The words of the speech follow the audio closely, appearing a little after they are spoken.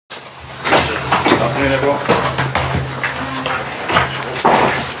afternoon, everyone.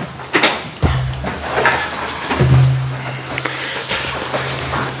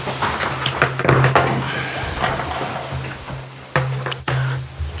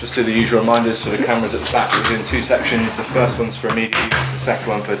 Just do the usual reminders for the cameras at the back. We're doing two sections. The first one's for immediate use, the second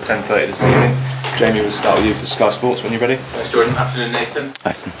one for 10:30 this evening. Jamie, we'll start with you for Sky Sports when you're ready. Thanks, Jordan. Afternoon, Nathan.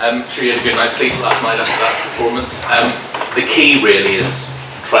 Afternoon. Sure you had a good night's sleep last night after that performance. The key really is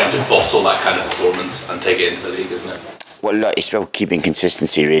trying to bottle that kind of performance and take it into the league, isn't it? Well, look, it's about keeping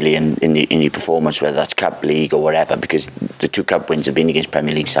consistency really in your performance, whether that's cup, league, or whatever. Because the two cup wins have been against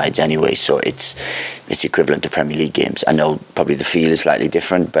Premier League sides anyway, so it's equivalent to Premier League games. I know probably the feel is slightly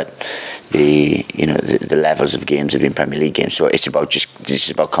different, but the levels of games have been Premier League games. So it's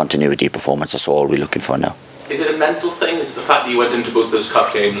about continuity of performance. That's all we're looking for now. Is it a mental thing? Is it the fact that you went into both those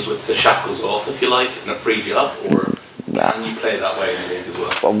cup games with the shackles off, if you like, and it freed you up, or can you play that way in the league as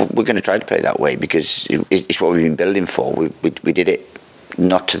well? Well, we're going to try to play that way because it's what we've been building for. We did it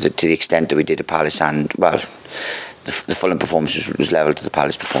not to the extent that we did at Palace, and well, the Fulham performance was level to the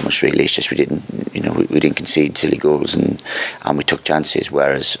Palace performance. Really, it's just we didn't concede silly goals and we took chances.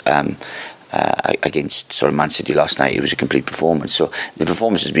 Whereas against Man City last night, it was a complete performance. So the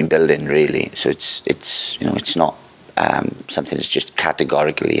performance has been building really. So it's not something that's just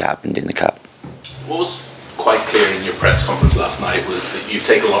categorically happened in the cup. What was quite clear in your press conference last night was that you've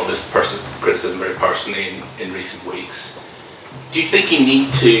taken a lot of this criticism very personally in recent weeks. Do you think you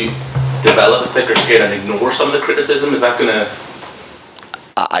need to develop a thicker skin and ignore some of the criticism? Is that going to...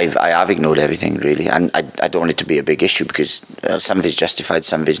 I have ignored everything really, and I don't want it to be a big issue because some of it's justified,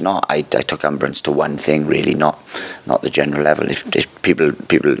 some of it's not. I took umbrance to one thing really, not the general level. If people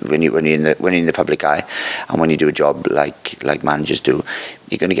when you're in the public eye and when you do a job like managers do,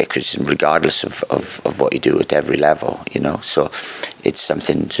 you're going to get criticism regardless of what you do at every level, you know. So it's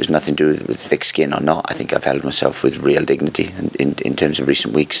something. So it's nothing to do with thick skin or not. I think I've held myself with real dignity in terms of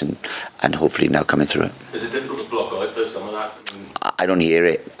recent weeks and hopefully now coming through it. Is it difficult to block out though some of that? I don't hear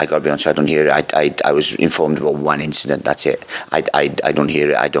it. I got to be honest. I don't hear it. I was informed about one incident. That's it. I don't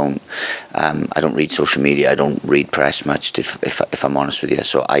hear it. I don't read social media. I don't read press much. If I'm honest with you,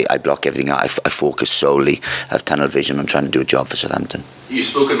 so I block everything out. I focus solely. I have tunnel vision on trying to do a job for Southampton. You've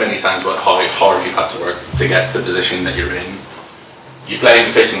spoken many times about how hard you've had to work to get the position that you're in. You're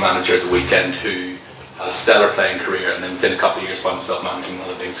facing a manager at the weekend who had a stellar playing career and then within a couple of years found himself managing one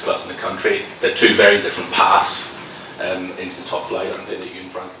of the biggest clubs in the country. They're two very different paths into the top flight, aren't they, that you and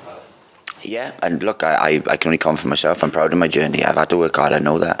Frank have had? Yeah, and look, I can only come for myself. I'm proud of my journey. I've had to work hard. I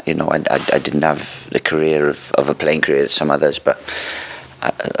know that. You know, I didn't have the career of a playing career that some others, but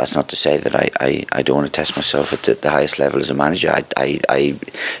that's not to say that I don't want to test myself at the highest level as a manager. I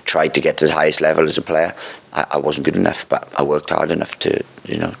tried to get to the highest level as a player. I wasn't good enough, but I worked hard enough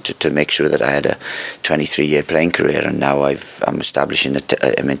to make sure that I had a 23-year playing career, and now I'm establishing.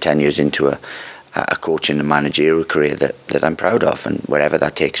 I'm 10 years into a coaching and managerial career that I'm proud of, and wherever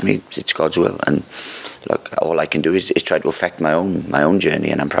that takes me, it's God's will. And look, all I can do is try to affect my own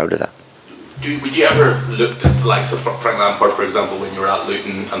journey, and I'm proud of that. Would you ever look at the likes of Frank Lampard, for example, when you were at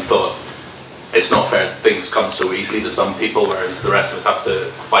Luton, and thought it's not fair things come so easily to some people, whereas the rest of us have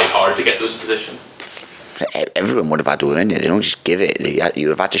to fight hard to get those positions? Everyone would have had to earn it. They don't just give it. You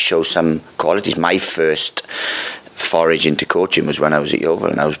have had to show some qualities. My first forage into coaching was when I was at Yeovil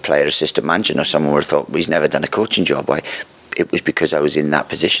and I was player assistant manager. Now someone would have thought, well, he's never done a coaching job. Why? It was because I was in that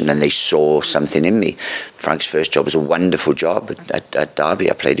position and they saw something in me. Frank's first job was a wonderful job at Derby.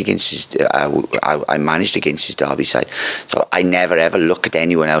 I played against his, I managed against his Derby side. So I never ever look at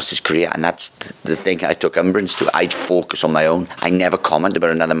anyone else's career, and that's the thing I took umbrance to. I'd focus on my own. I never comment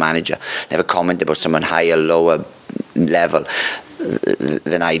about another manager, never comment about someone higher, lower level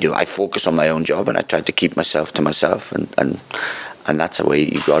than I do. I focus on my own job and I try to keep myself to myself, and that's the way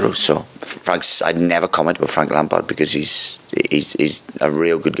you got to. So I'd never comment about Frank Lampard because he's a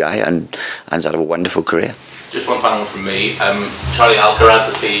real good guy and has had a wonderful career. Just one final one from me. Charlie Alcarez,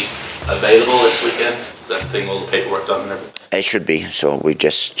 is he available this weekend? Is everything, all the paperwork done and everything? It should be. So we're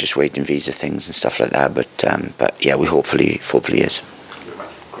just waiting visa things and stuff like that. But yeah, we hopefully is. Thank you very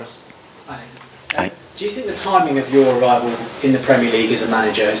much, Chris. Hi. Do you think the timing of your arrival in the Premier League as a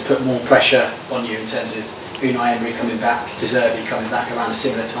manager has put more pressure on you in terms of Unai Emery coming back, De Zerbi coming back around a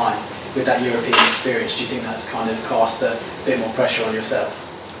similar time with that European experience? Do you think that's kind of cast a bit more pressure on yourself?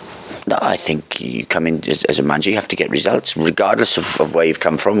 No, I think you come in as a manager, you have to get results, regardless of where you've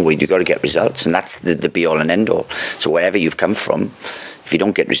come from. You've got to get results, and that's the be all and end all. So wherever you've come from, if you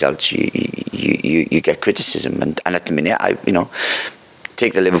don't get results, you get criticism. And at the minute,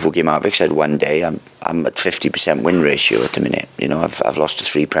 take the Liverpool game out of it, 'cause I had one day. I'm at 50% win ratio at the minute. You know, I've lost to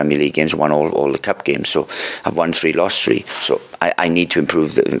 3 Premier League games, won all the cup games. So I've won 3, lost 3. So I need to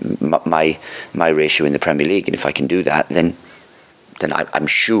improve my ratio in the Premier League, and if I can do that, then I'm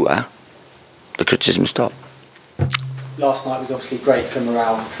sure the criticism will stop. Last night was obviously great for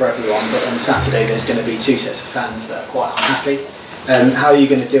morale for everyone, but on Saturday there's going to be 2 sets of fans that are quite unhappy. How are you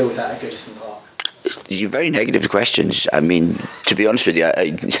going to deal with that at Goodison Park? You're very negative questions. I mean, to be honest with you,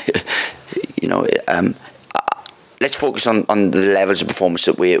 you know, let's focus on the levels of performance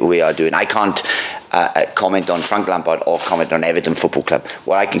that we are doing. I can't comment on Frank Lampard or comment on Everton Football Club.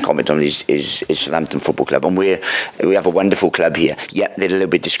 What I can comment on is Southampton Football Club, and we have a wonderful club here. Yep, they're a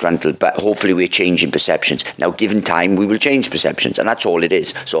little bit disgruntled, but hopefully we're changing perceptions. Now, given time, we will change perceptions, and that's all it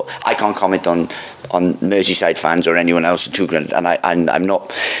is. So I can't comment on Merseyside fans or anyone else too, and I'm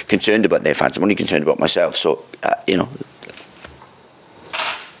not concerned about their fans. I'm only concerned about myself. So you know,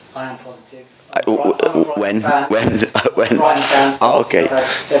 I am positive. When? Brighton fans. Oh, okay. I've had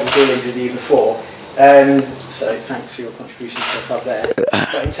several dealings with you before. So thanks for your contributions to the club there.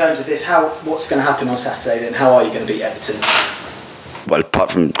 But in terms of this, what's going to happen on Saturday then? How are you going to beat Everton? Well,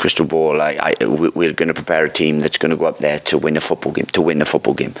 apart from crystal ball, we're going to prepare a team that's going to go up there to win a football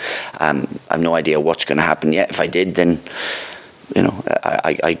game. I've no idea what's going to happen yet. If I did, then you know,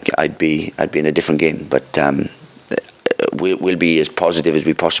 I'd be in a different game. But we'll be as positive as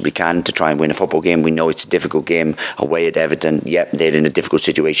we possibly can to try and win a football game. We know it's a difficult game away at Everton. Yep, they're in a difficult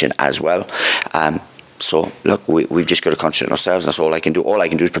situation as well. So look, we've just got to concentrate on ourselves. That's all I can do. All I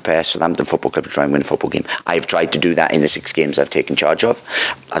can do is prepare Southampton Football Club to try and win a football game. I've tried to do that in the 6 games I've taken charge of.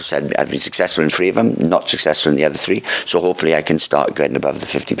 I've said I've been successful in 3 of them, not successful in the other 3. So hopefully I can start getting above the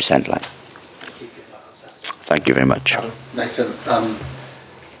 50% line. Thank you very much. Nathan,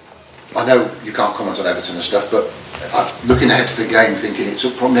 I know you can't comment on Everton and stuff, but looking ahead to the game, thinking it's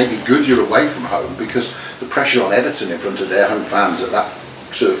probably maybe good you're away from home, because the pressure on Everton in front of their home fans at that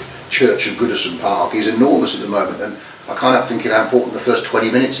sort of church of Goodison Park is enormous at the moment, and I can't help thinking how important the first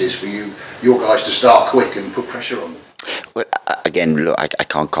 20 minutes is for your guys to start quick and put pressure on them. Well, again, look, I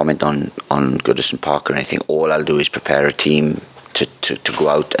can't comment on Goodison Park or anything. All I'll do is prepare a team to go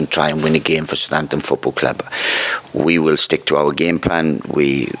out and try and win a game for Southampton Football Club. We will stick to our game plan.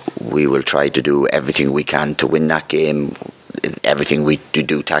 We will try to do everything we can to win that game. Everything we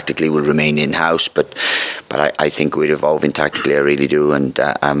do tactically will remain in-house, but I think we're evolving tactically. I really do, and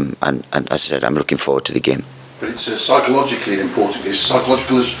as I said, I'm looking forward to the game. But it's psychologically important. It's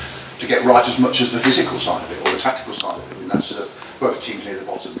psychological as to get right as much as the physical side of it or the tactical side of it. I mean, that's both teams near the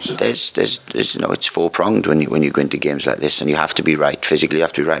bottom. So there's you know, it's 4-pronged when you go into games like this, and you have to be right physically, you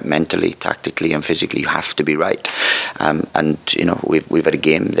have to be right mentally, tactically, and physically. You have to be right. And you know, we've had a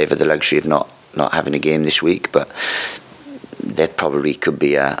game. They've had the luxury of not having a game this week, but that probably could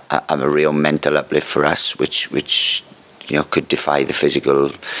be a real mental uplift for us, which you know, could defy the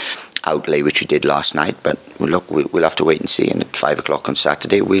physical outlay which we did last night. But look, we'll have to wait and see. And at 5 o'clock on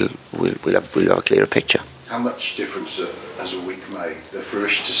Saturday, we'll have a clearer picture. How much difference has a week made? The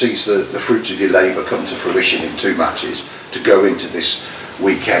fruition, to see the fruits of your labour come to fruition in 2 matches, to go into this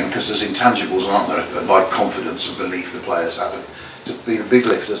weekend, because there's intangibles, aren't there, like confidence and belief the players have. It's been a big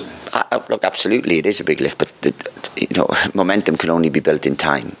lift, hasn't it? Look, absolutely, it is a big lift, but you know, momentum can only be built in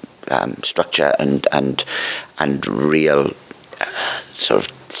time. Structure and real sort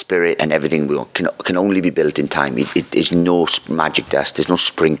of spirit and everything can only be built in time. It is no magic dust. There's no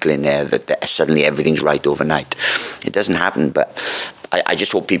sprinkle in there that suddenly everything's right overnight. It doesn't happen. But I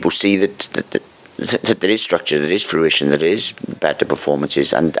just hope people see that there is structure, there is fruition, there is better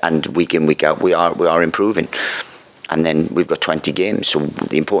performances, and week in, week out we are improving. And then we've got 20 games. So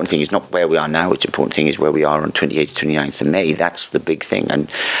the important thing is not where we are now. It's the important thing is where we are on 28th to 29th of May. That's the big thing.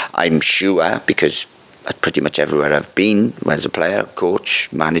 And I'm sure, because pretty much everywhere I've been, as a player, coach,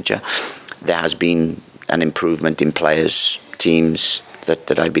 manager, there has been an improvement in players, teams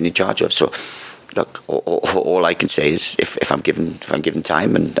that I've been in charge of. So, look, all I can say is if I'm given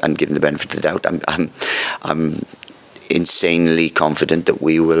time and given the benefit of the doubt, I'm insanely confident that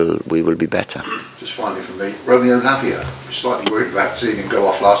we will be better. Just finally from me, Romeo Lavia, slightly worried about seeing him go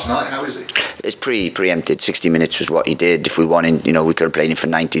off last night. How is he? It's preempted. 60 minutes was what he did. If we wanted, you know, we could have played him for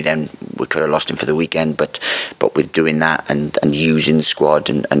 90, then we could have lost him for the weekend. But with doing that and using the squad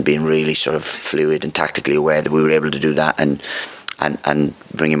and being really sort of fluid and tactically aware, that we were able to do that and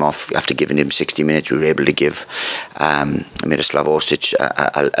bring him off after giving him 60 minutes. We were able to give Miroslav Orsic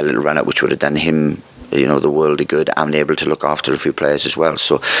a little run out, which would have done him, you know, the world of good, and able to look after a few players as well.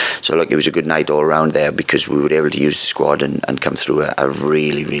 So look, it was a good night all around there, because we were able to use the squad and come through a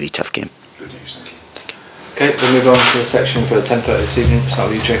really, really tough game. Good news, thank you. Okay, we'll move on to the section for 10:30 this evening. Start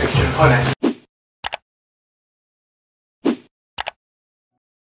with you, Jacob.